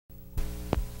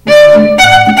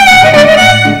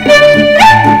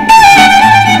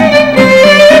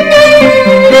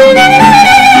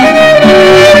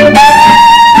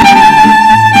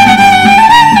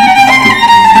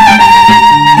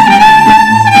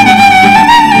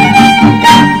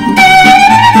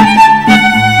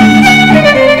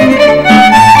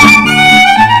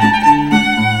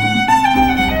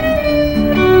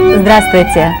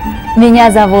Здравствуйте,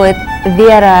 меня зовут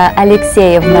Вера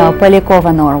Алексеевна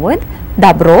Полякова-Норвуд.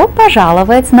 Добро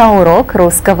пожаловать на урок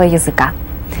русского языка.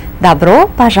 Добро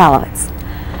пожаловать.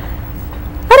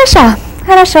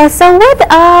 Хорошо. So what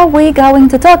are we going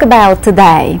to talk about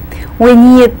today? We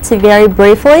need to very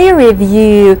briefly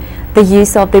review the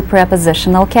use of the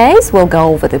prepositional case. We'll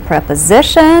go over the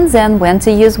prepositions and when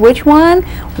to use which one,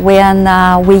 when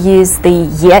we use the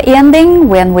ye ending,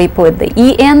 when we put the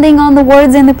e ending on the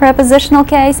words in the prepositional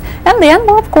case, and then,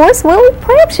 well, of course, we'll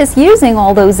practice using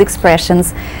all those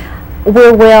expressions.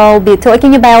 We will be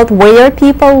talking about where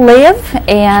people live,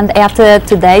 and after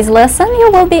today's lesson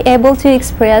you will be able to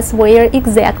express where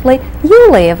exactly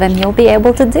you live, and you'll be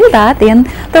able to do that in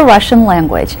the Russian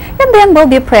language. And then we'll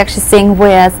be practicing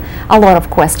with a lot of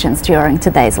questions during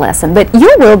today's lesson, but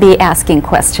you will be asking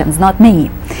questions, not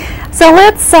me. So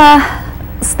let's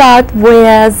start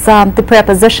with the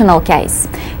prepositional case.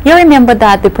 You remember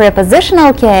that the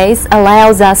prepositional case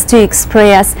allows us to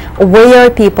express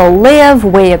where people live,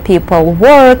 where people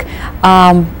work,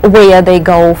 where they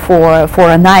go for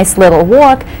a nice little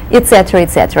walk, etc.,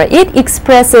 etc. It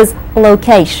expresses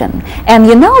location. And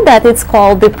you know that it's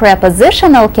called the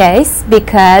prepositional case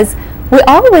because we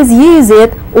always use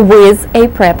it with a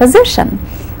preposition.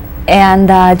 And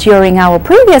during our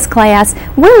previous class,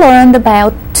 we learned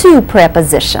about two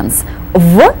prepositions,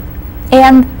 v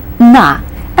and na.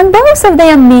 And both of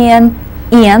them mean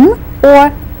in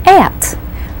or at.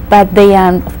 But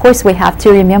then, of course, we have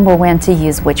to remember when to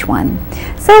use which one.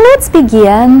 So let's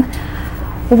begin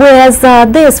with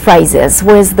these phrases,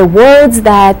 with the words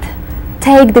that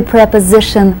take the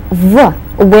preposition v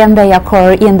when they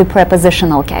occur in the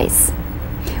prepositional case.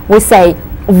 We say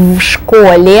в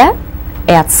школе,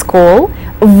 at school,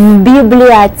 в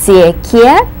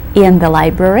библиотеке, in the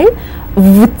library,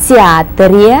 в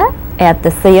театре, at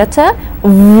the theater, в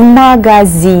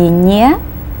магазине,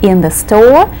 in the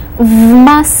store, в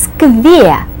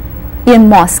Москве, in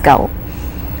Moscow.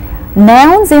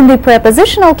 Nouns in the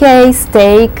prepositional case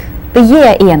take the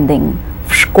ye ending.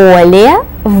 В школе,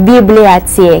 в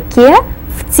библиотеке,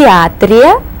 в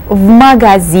театре, в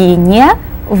магазине,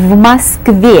 в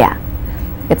Москве.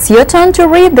 It's your turn to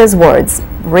read these words.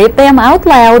 Read them out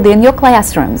loud in your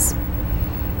classrooms.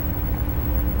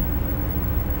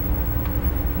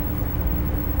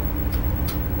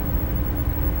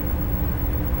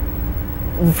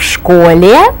 В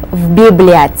школе, в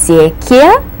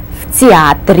библиотеке, в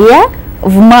театре,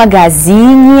 в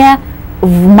магазине,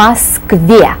 в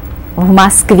Москве. В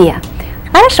Москве.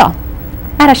 Хорошо.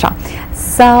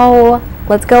 So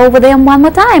let's go over them one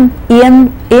more time.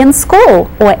 In school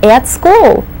or at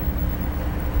school.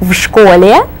 В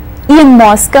школе, in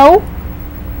Moscow,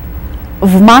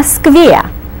 в Москве.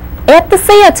 At the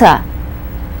theater.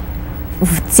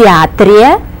 В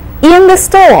театре, in the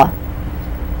store.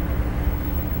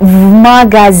 В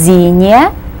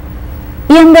магазине,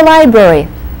 in the library.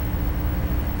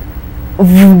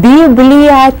 В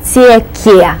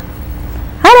библиотеке.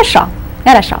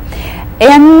 Хорошо.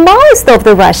 And most of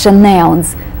the Russian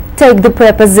nouns take the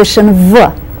preposition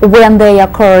v when they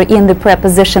occur in the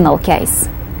prepositional case.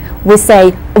 We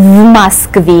say в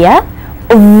Москве,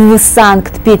 в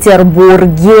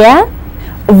Санкт-Петербурге,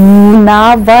 в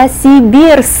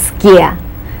Новосибирске.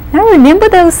 Now remember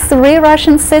those three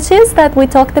Russian cities that we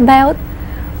talked about?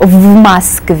 В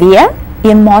Москве,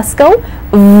 in Moscow,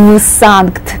 в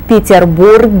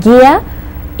Санкт-Петербурге,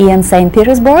 in St.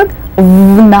 Petersburg,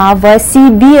 в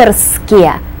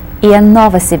Новосибирске, in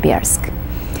Novosibirsk.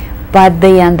 But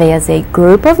then there's a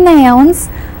group of nouns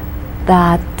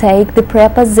that take the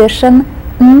preposition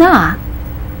на.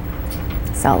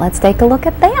 So let's take a look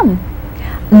at them.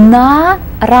 На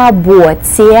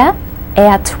работе,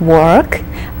 at work,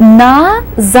 на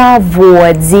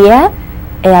заводе,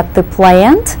 at the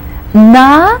plant,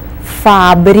 на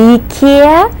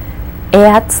фабрике,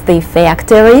 at the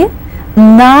factory,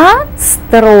 на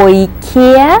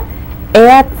стройке,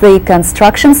 at the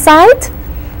construction site,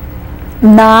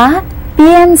 на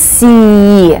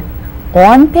пенсии,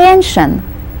 on pension,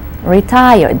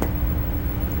 retired.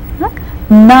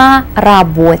 На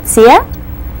работе,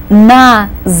 на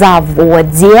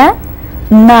заводе,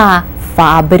 на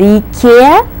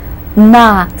фабрике,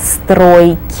 на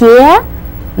стройке,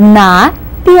 на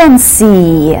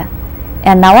пенсии.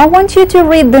 And now I want you to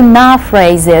read the na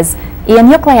phrases in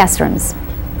your classrooms.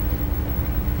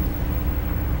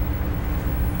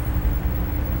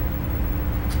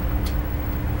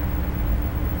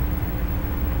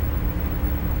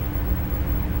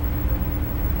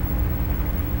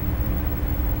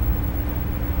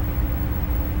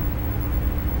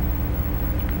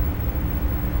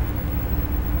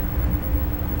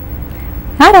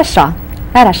 Хорошо,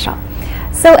 хорошо.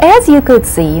 So as you could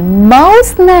see,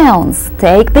 most nouns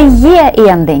take the "ye"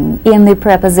 ending in the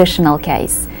prepositional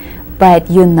case. But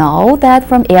you know that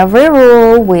from every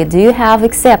rule we do have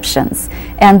exceptions.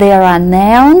 And there are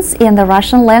nouns in the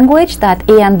Russian language that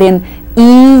end in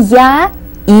 "iya,"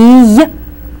 "iy,"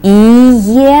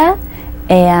 "iye,"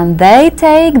 and they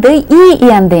take the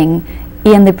 "e" ending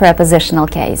in the prepositional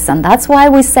case. And that's why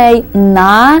we say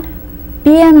 "na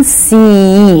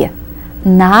пенсии,"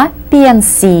 "на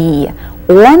пенсии."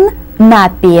 Он на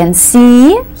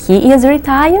пенсии, he is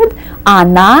retired.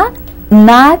 Она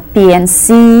на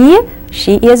пенсии,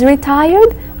 she is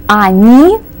retired.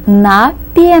 Они на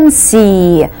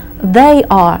пенсии, they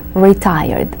are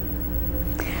retired.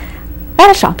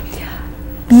 Хорошо.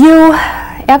 You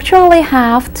actually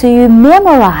have to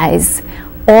memorize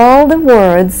all the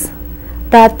words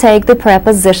that take the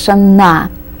preposition na.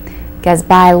 Because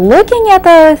by looking at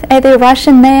the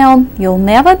Russian noun, you'll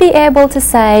never be able to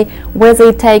say whether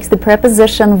it takes the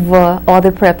preposition v or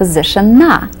the preposition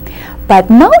na. But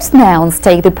most nouns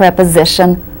take the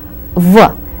preposition v.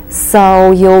 So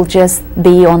you'll just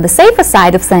be on the safer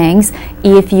side of things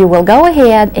if you will go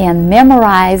ahead and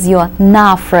memorize your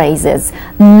na phrases.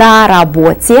 На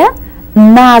работе,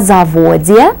 на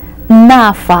заводе,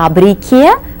 на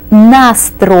фабрике, на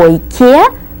стройке,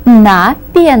 на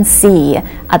пенсии.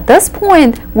 At this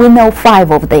point, we know 5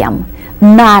 of them.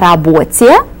 На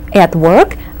работе, at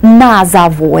work, на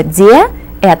заводе,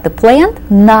 at the plant,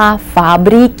 на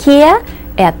фабрике,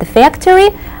 at the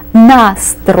factory, на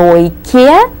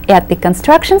стройке, at the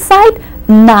construction site,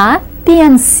 на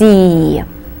пенсии.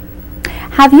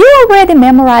 Have you already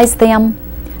memorized them?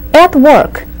 At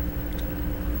work,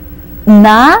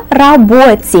 на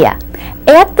работе,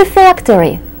 at the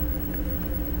factory,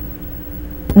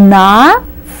 на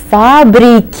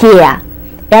фабрике,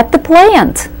 at the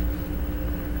plant,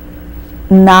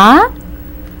 на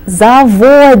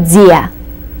заводе,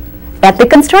 at the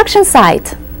construction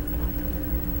site,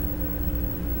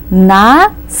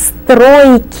 на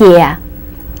стройке,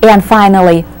 and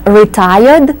finally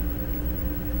retired,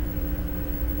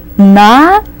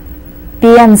 на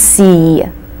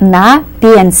пенсии, на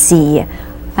пенсии.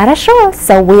 Хорошо,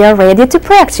 so we are ready to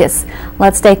practice.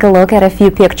 Let's take a look at a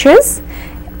few pictures.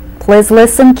 Please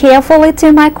listen carefully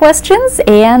to my questions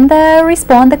and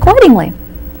respond accordingly.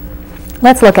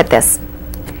 Let's look at this.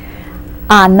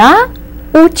 Она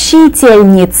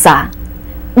учительница.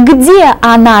 Где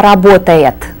она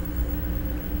работает?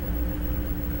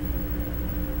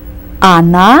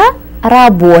 Она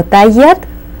работает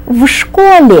в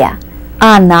школе.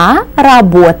 Она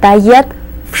работает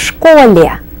в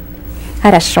школе.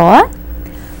 Хорошо.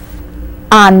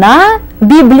 Она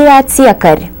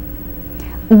библиотекарь.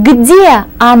 Где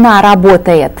она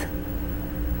работает?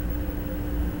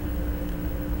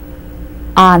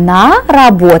 Она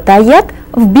работает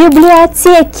в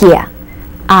библиотеке.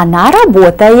 Она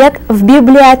работает в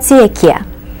библиотеке.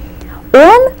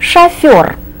 Он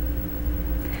шофер.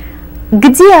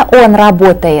 Где он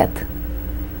работает?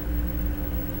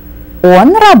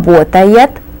 Он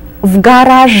работает в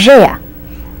гараже.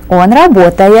 Он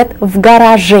работает в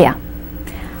гараже.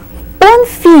 Он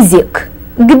физик.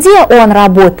 Где он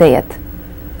работает?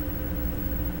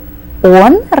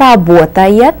 Он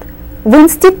работает в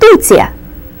институте.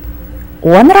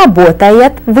 Он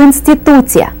работает в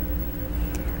институте.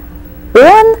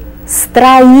 Он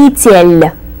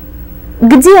строитель.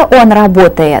 Где он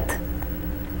работает?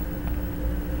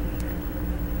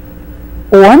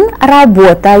 Он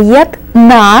работает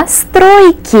на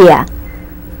стройке.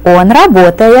 Он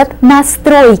работает на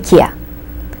стройке.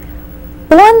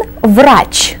 Он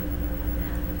врач.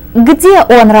 Где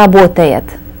он работает?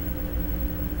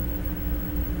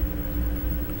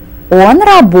 Он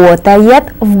работает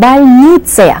в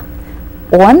больнице.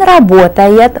 Он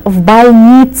работает в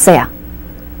больнице.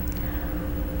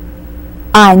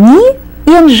 Они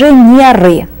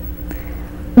инженеры.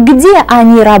 Где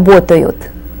они работают?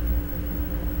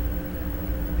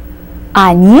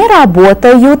 Они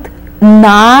работают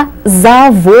на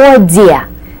заводе.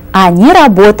 Они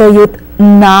работают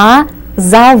на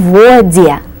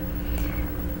заводе.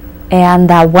 And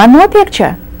one more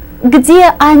picture.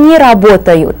 Где они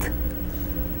работают?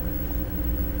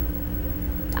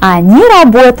 Они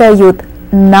работают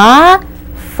на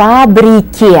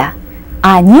фабрике.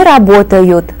 Они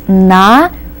работают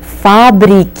на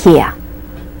фабрике.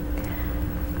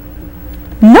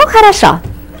 Ну, хорошо.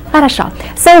 Хорошо.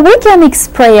 So we can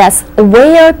express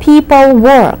where people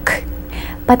work.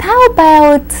 But how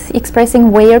about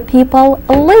expressing where people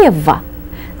live?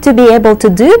 To be able to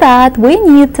do that, we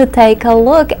need to take a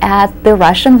look at the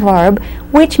Russian verb,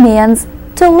 which means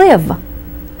to live.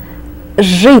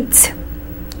 жить.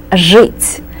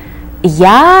 Жить.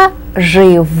 Я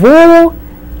живу,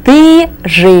 ты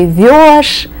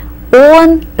живешь,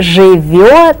 он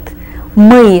живет,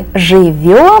 мы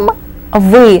живем,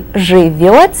 вы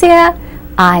живете,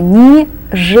 они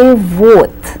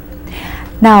живут.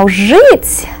 Now,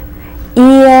 жить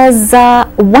is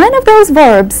one of those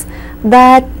verbs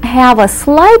that have a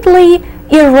slightly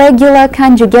irregular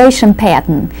conjugation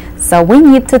pattern. So we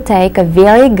need to take a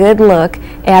very good look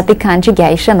at the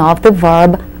conjugation of the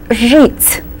verb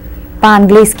жить.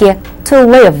 По-английски to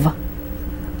live.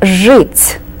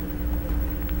 Жить.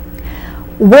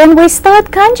 When we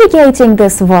start conjugating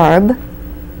this verb,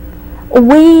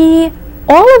 we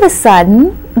all of a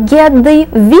sudden get the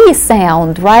V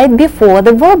sound right before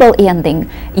the verbal ending.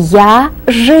 Я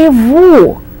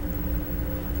живу.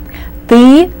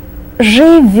 Ты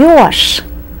живешь.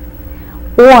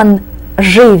 Он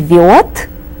живет.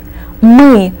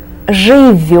 Мы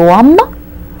живем.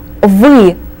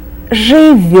 Вы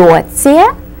живете.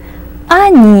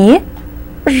 Они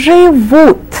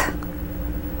живут.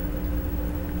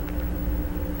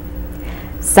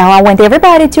 So I want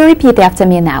everybody to repeat after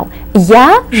me now.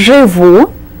 Я живу.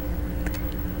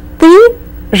 Ты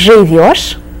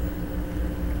живешь.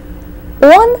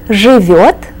 Он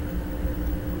живет.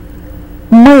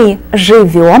 Мы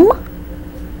живем.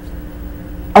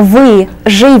 Вы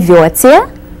живете.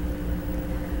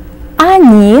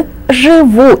 Они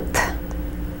живут.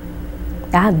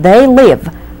 They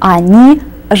live. Они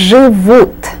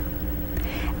живут.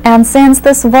 And since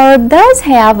this verb does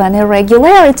have an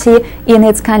irregularity in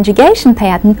its conjugation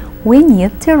pattern, we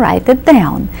need to write it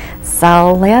down.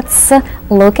 So let's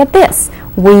look at this.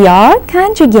 We are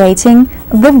conjugating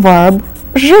the verb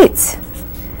жить.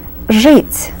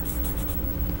 Жить.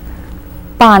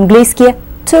 По-английски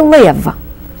to live.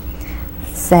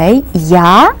 Say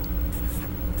я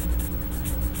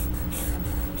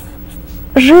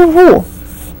живу.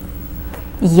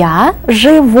 Я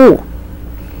живу.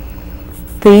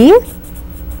 Ты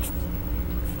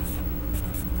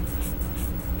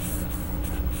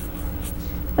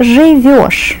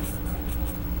живешь.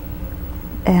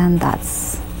 And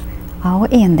that's our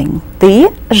ending.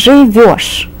 Ты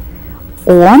живешь.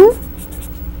 Он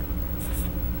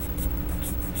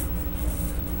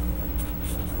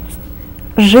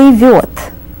живет.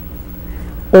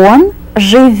 Он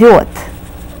живет.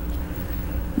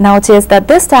 Notice that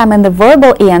this time in the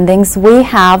verbal endings we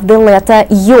have the letter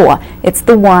ё. It's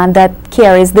the one that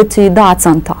carries the two dots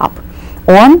on top.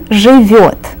 Он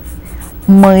живет.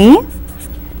 Мы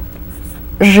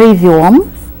живем.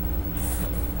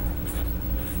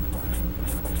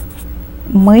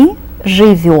 Мы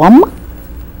живем.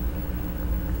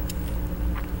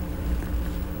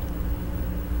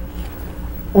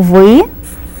 Вы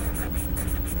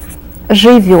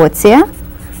живете.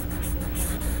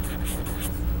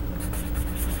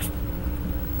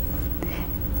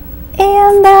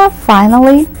 And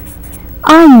finally,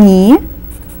 они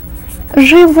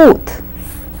живут.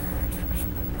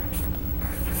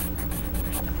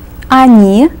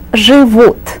 Они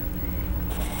живут.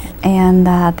 And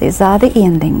these are the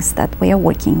endings that we are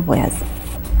working with.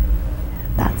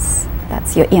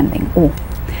 That's your ending. О.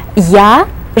 Я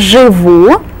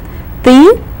живу.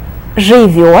 Ты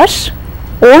живешь.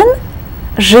 Он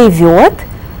живет.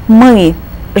 Мы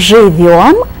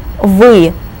живем.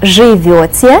 Вы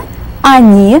живете.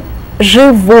 Они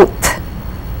живут.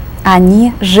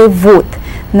 Они живут.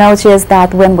 Notice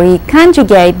that when we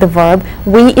conjugate the verb,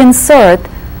 we insert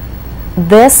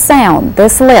this sound,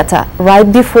 this letter,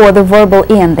 right before the verbal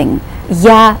ending.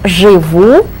 Я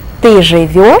живу, ты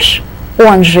живешь,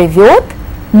 он живет,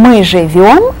 мы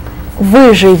живем,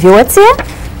 вы живете,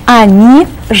 они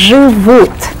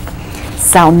живут.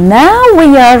 So now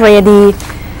we are ready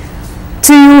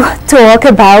to talk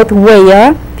about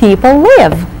where people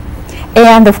live.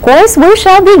 And of course we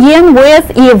shall begin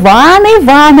with Иван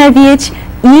Иванович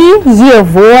и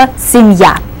его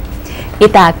семья.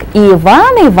 Итак,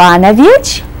 Иван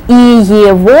Иванович и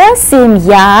его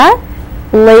семья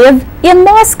live in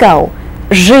Moscow.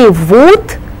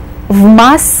 Живут в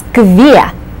Москве.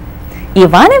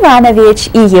 Иван Иванович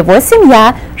и его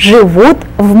семья живут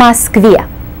в Москве.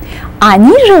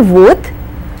 Они живут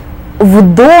в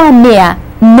доме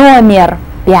номер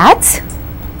 5,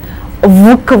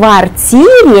 в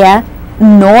квартире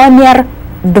номер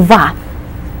 2.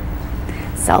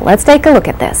 So let's take a look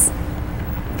at this.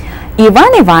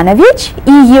 Иван Иванович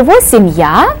и его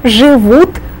семья живут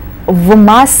в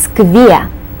Москве.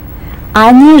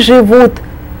 Они живут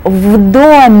в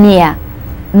доме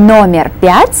номер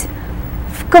 5,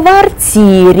 в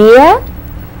квартире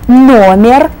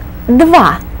номер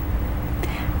 2.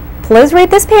 Please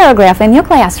read this paragraph in your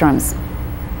classrooms.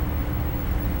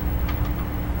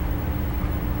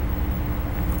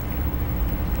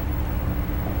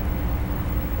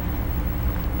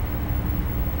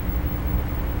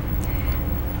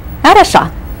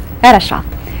 Хорошо.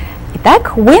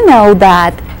 Итак, we know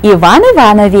that Иван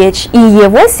Иванович и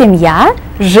его семья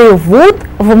живут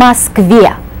в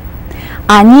Москве.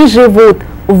 Они живут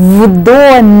в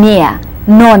доме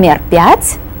номер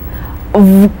 5,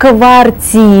 в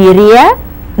квартире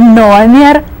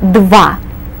номер 2.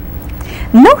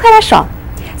 Ну, хорошо.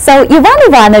 So, Иван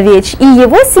Иванович и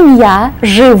его семья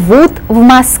живут в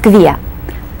Москве.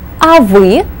 А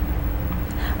вы?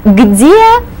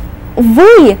 Где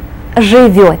вы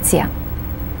живете?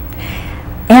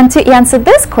 And to answer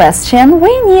this question,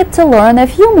 we need to learn a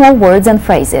few more words and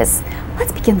phrases.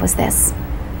 Let's begin with this.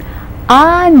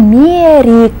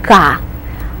 America.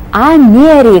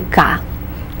 America.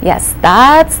 Yes,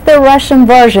 that's the Russian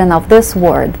version of this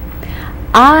word.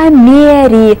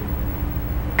 America.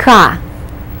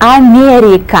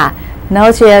 America.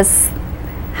 Notice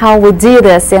how we do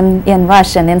this in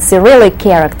Russian, in Cyrillic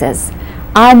characters.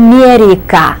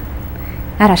 America.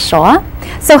 Хорошо.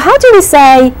 So how do we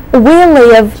say we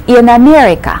live in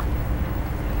America?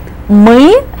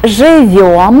 Мы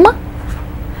живем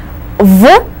в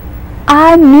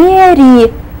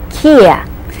Америке.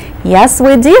 Yes,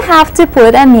 we do have to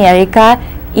put America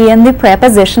in the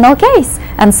prepositional case.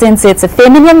 And since it's a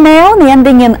feminine noun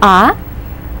ending in A,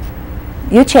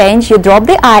 you drop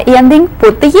the I ending,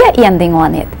 put the E ending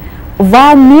on it. В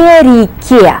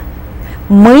Америке.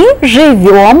 Мы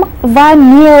живем в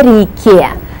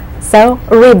Америке. So,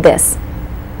 read this.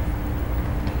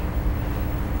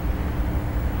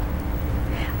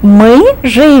 Мы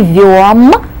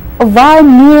живем в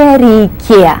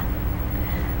Америке.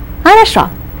 Хорошо.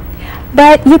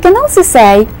 But you can also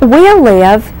say we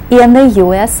live in the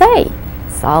USA.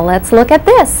 So, let's look at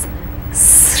this.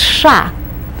 США.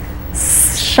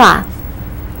 США.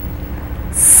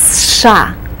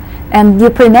 США. And you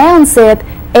pronounce it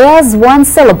as one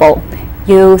syllable.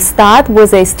 You start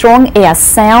with a strong S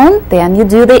sound, then you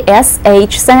do the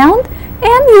SH sound,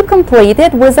 and you complete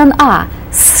it with an A.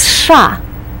 США.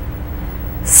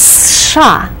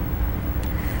 США.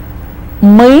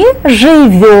 Мы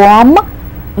живем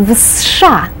в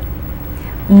США.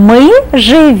 Мы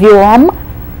живем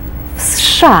в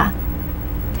США.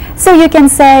 So you can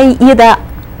say either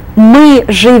мы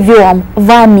живем в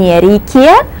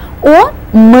Америке or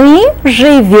мы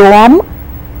живем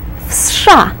в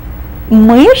США.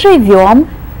 Мы живем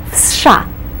в США.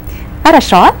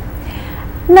 Хорошо.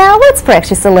 Now let's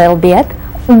practice a little bit.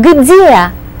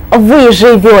 Где вы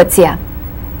живете?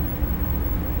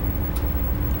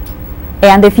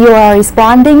 And if you are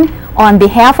responding on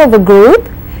behalf of a group,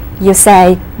 you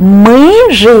say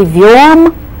мы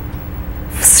живем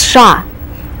в США.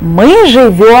 Мы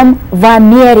живем в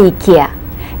Америке.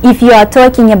 If you are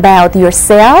talking about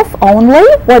yourself only,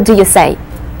 what do you say?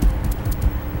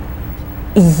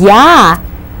 Я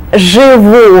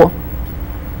живу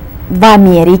в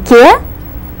Америке.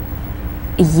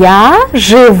 Я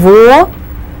живу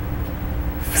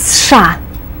в США.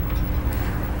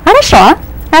 Хорошо,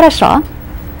 хорошо.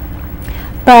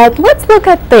 But let's look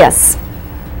at this.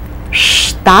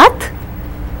 Штат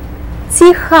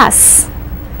Техас.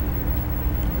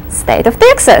 State of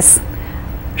Texas.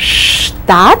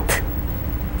 Штат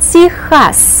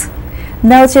Техас.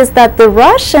 Notice that the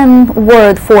Russian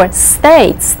word for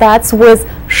state starts with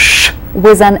sh,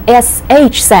 with an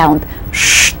sh sound.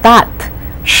 Штат.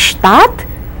 Штат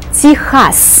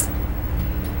Техас.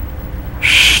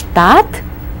 Штат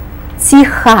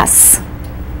Техас.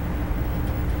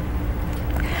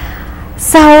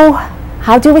 So,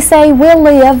 how do we say we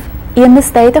live in the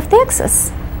state of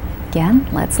Texas? Again,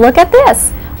 let's look at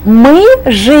this. Мы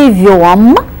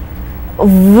живем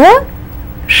в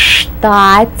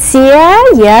штате.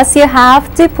 Yes, you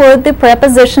have to put the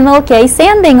prepositional case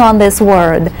ending on this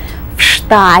word. В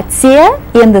штате,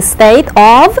 in the state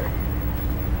of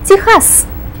Техас.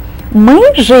 Мы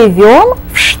живем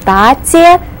в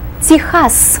штате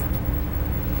Техас.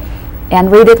 And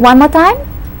read it one more time.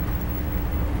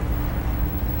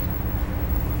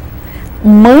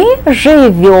 Мы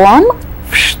живем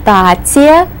в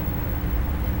штате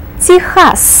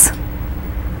Техас.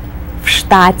 В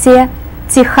штате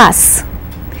Техас.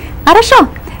 Хорошо.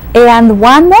 And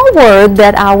one more word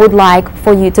that I would like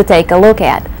for you to take a look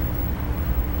at.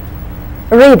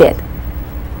 Read it.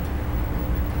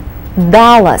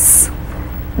 Dallas.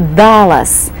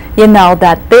 Dallas. You know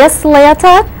that this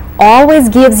letter always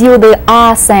gives you the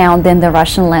R sound in the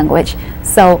Russian language.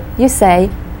 So you say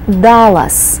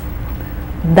Dallas.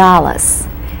 Dallas.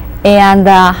 And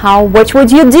what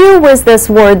would you do with this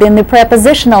word in the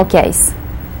prepositional case?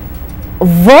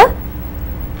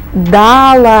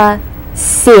 Вдалося.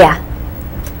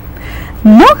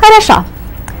 Ну, хорошо.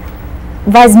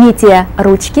 Возьмите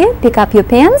ручки, pick up your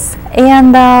pens,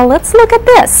 and let's look at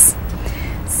this.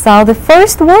 So the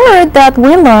first word that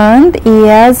we learned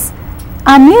is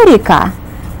America.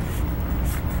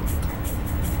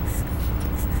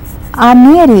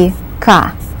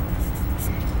 America.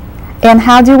 And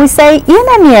how do we say in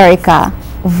America?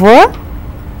 В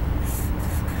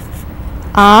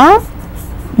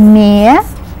Америке.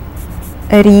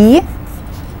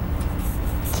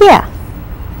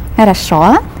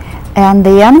 Хорошо. And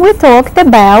then we talked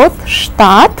about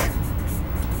штат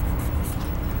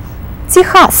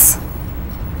Техас.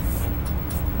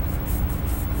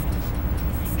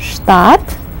 Штат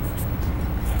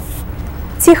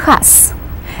Техас.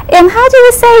 And how do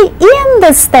we say in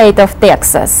the state of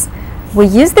Texas? We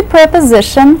use the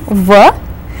preposition в,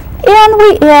 and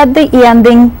we add the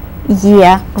ending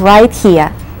е right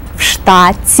here. В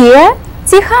штате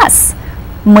Техас.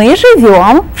 Мы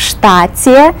живем в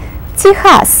штате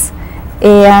Техас.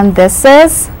 And this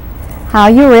is how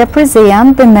you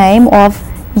represent the name of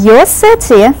your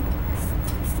city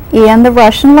in the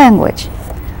Russian language.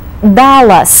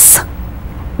 Dallas.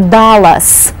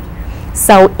 Dallas.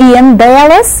 So in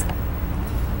Dallas,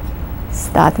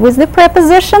 start with the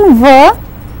preposition в,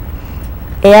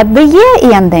 add the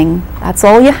ye ending. That's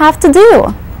all you have to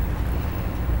do.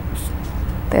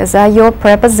 These are your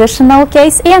prepositional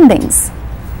case endings.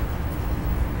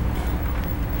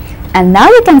 And now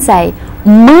you can say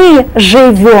мы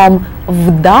живем в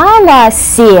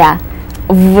Далласе,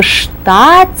 в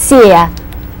штате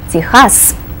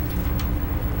Техас.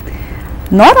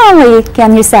 Not only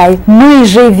can you say мы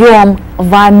живем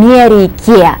в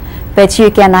Америке, but you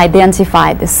can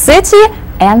identify the city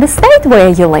and the state where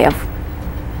you live.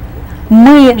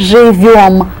 Мы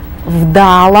живем в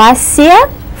Далласе,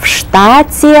 в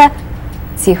штате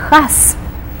Техас.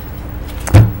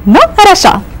 Ну,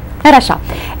 хорошо, хорошо.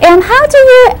 And how do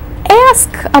you ask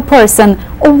a person,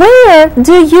 where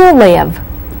do you live?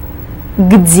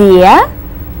 Где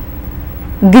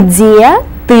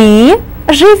ты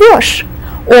живешь?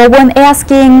 Or when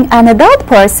asking an adult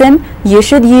person, you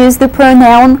should use the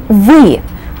pronoun вы.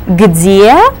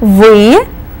 Где вы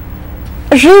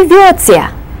живете?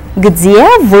 Где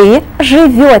вы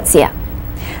живете?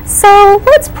 So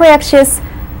let's practice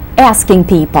asking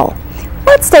people.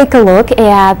 Let's take a look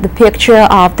at the picture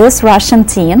of this Russian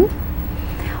teen.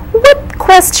 What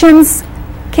questions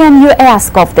can you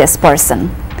ask of this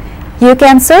person? You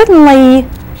can certainly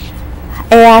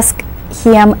ask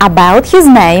him about his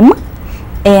name.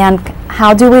 And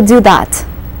how do we do that?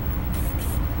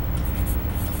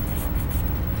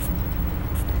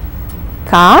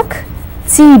 Как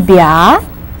тебя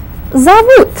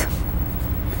зовут?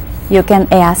 You can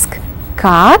ask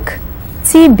как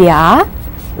тебя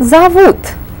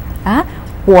зовут?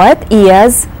 What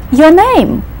is your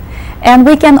name? And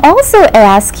we can also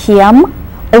ask him,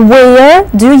 where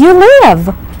do you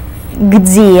live?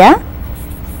 Где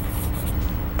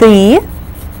ты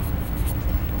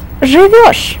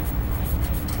живешь?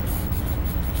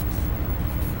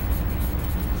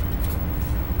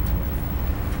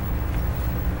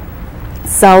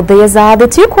 So these are the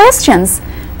two questions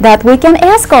that we can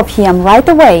ask of him right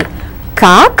away.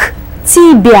 Как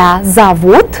тебя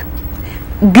зовут?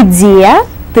 Где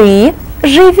ты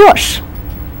живешь?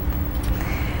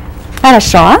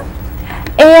 Хорошо.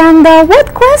 And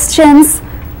what questions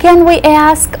can we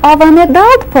ask of an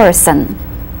adult person?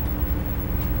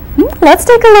 Let's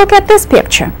take a look at this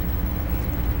picture.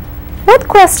 What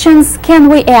questions can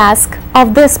we ask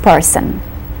of this person?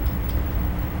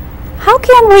 How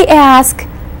can we ask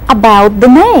about the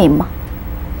name?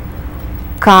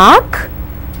 Как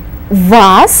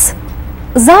вас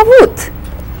зовут?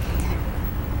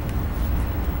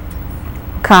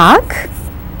 Как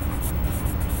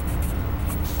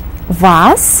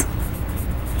вас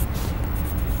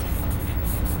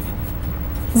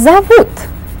зовут?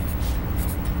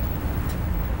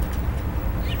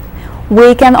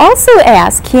 We can also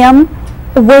ask him,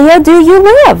 where do you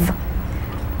live?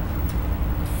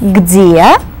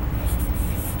 Где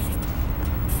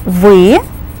вы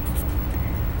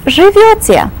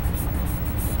живете?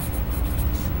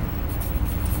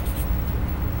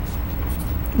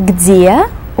 Где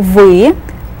вы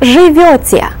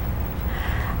живете?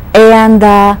 And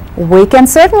we can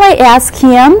certainly ask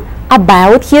him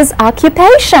about his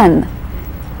occupation.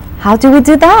 How do we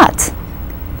do that?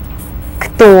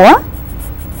 Кто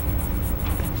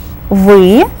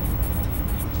вы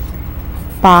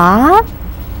по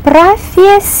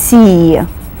профессии?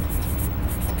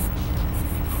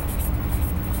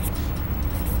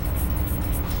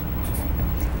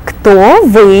 Кто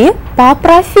вы по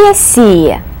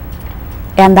профессии?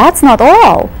 And that's not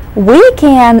all. We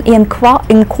can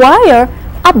inquire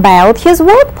about his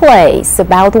workplace,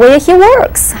 about where he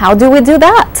works. How do we do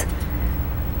that?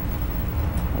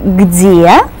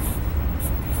 Где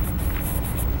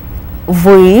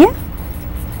вы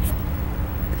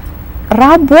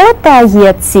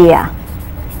работаете?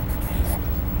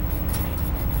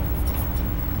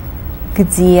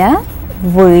 Где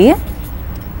вы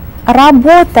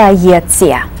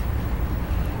работаете?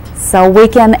 So we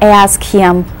can ask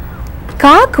him,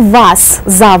 как вас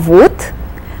зовут?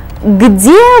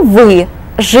 Где вы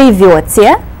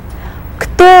живете?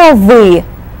 Кто вы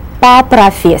по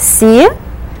профессии?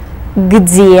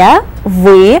 Где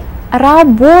вы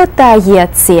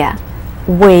работаете?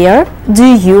 Where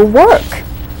do you work?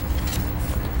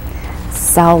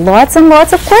 So lots and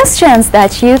lots of questions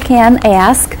that you can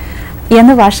ask in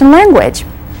the Russian language.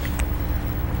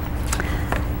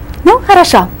 Ну,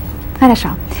 хорошо,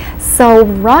 хорошо. So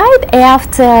right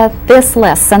after this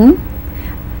lesson,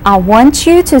 I want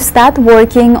you to start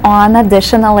working on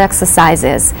additional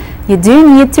exercises. You do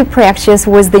need to practice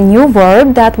with the new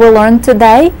verb that we learned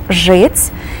today,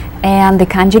 жить, and the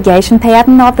conjugation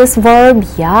pattern of this verb.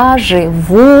 Я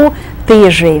живу, ты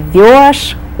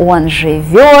живешь, он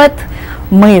живет,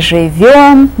 мы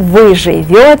живем, вы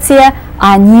живете,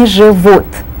 они живут.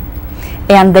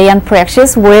 And then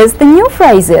practice with the new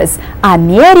phrases.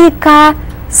 Америка,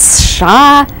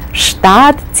 США,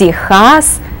 штат,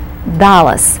 Техас,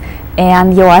 Dallas.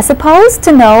 And you are supposed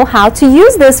to know how to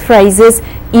use these phrases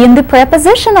in the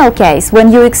prepositional case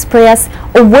when you express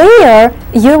where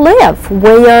you live,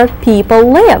 where people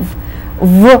live.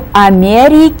 В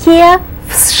Америке,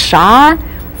 в США,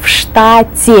 в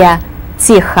штате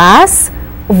Техас,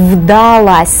 в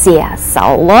Далласе.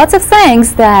 So lots of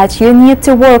things that you need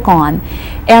to work on.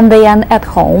 And then at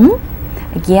home,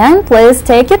 again, please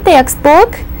take your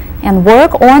textbook and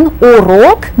work on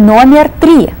урок номер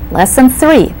 3, lesson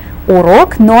 3,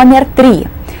 урок номер 3.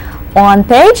 On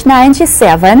page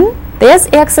 97, there's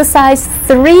exercise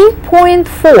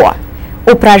 3.4,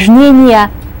 упражнение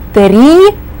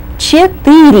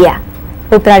 3.4,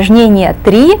 упражнение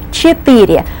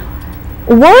 3.4.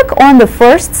 Work on the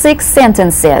first 6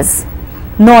 sentences.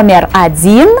 Номер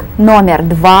 1, номер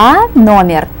 2,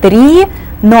 номер 3,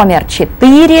 номер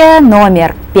 4,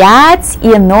 номер 5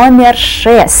 и номер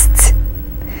 6.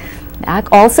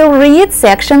 Also read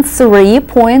section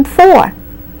 3.4.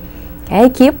 Okay,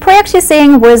 keep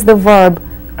practicing with the verb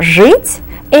жить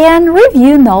and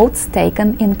review notes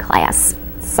taken in class.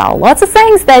 So lots of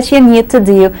things that you need to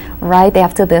do right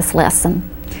after this lesson.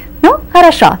 Ну,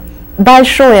 хорошо.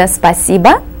 Большое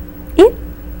спасибо и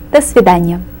до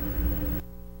свидания.